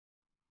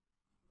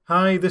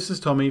Hi, this is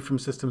Tommy from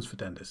Systems for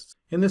Dentists.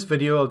 In this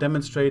video, I'll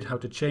demonstrate how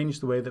to change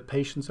the way that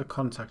patients are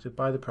contacted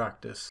by the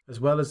practice, as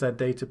well as their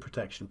data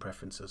protection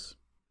preferences.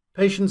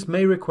 Patients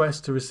may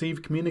request to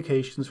receive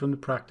communications from the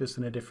practice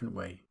in a different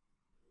way.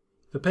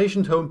 The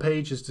patient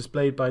homepage is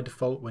displayed by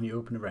default when you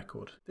open a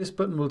record. This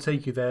button will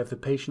take you there if the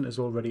patient is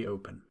already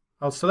open.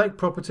 I'll select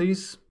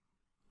Properties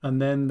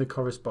and then the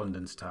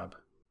Correspondence tab.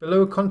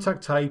 Below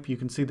Contact Type, you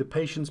can see the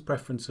patient's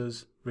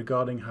preferences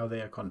regarding how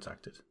they are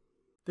contacted.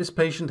 This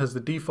patient has the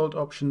default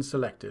options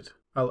selected.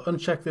 I'll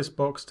uncheck this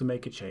box to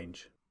make a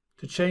change.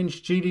 To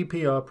change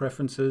GDPR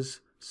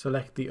preferences,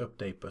 select the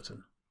Update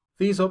button.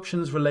 These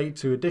options relate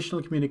to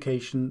additional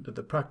communication that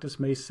the practice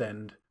may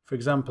send, for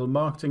example,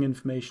 marketing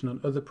information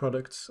on other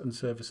products and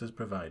services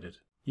provided.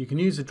 You can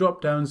use the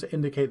drop-downs to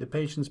indicate the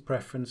patient's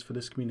preference for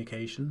this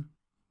communication,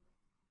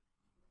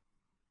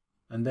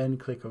 and then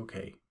click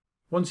OK.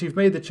 Once you've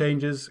made the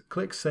changes,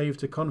 click Save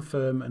to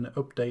confirm and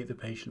update the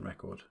patient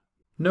record.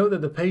 Note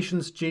that the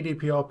patient's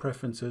GDPR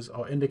preferences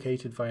are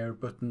indicated via a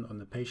button on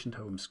the patient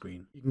home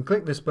screen. You can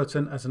click this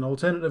button as an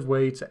alternative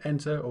way to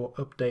enter or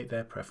update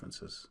their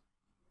preferences.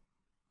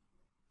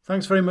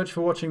 Thanks very much for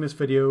watching this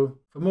video.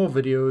 For more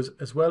videos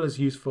as well as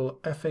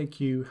useful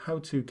FAQ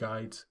how-to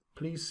guides,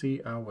 please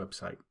see our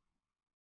website.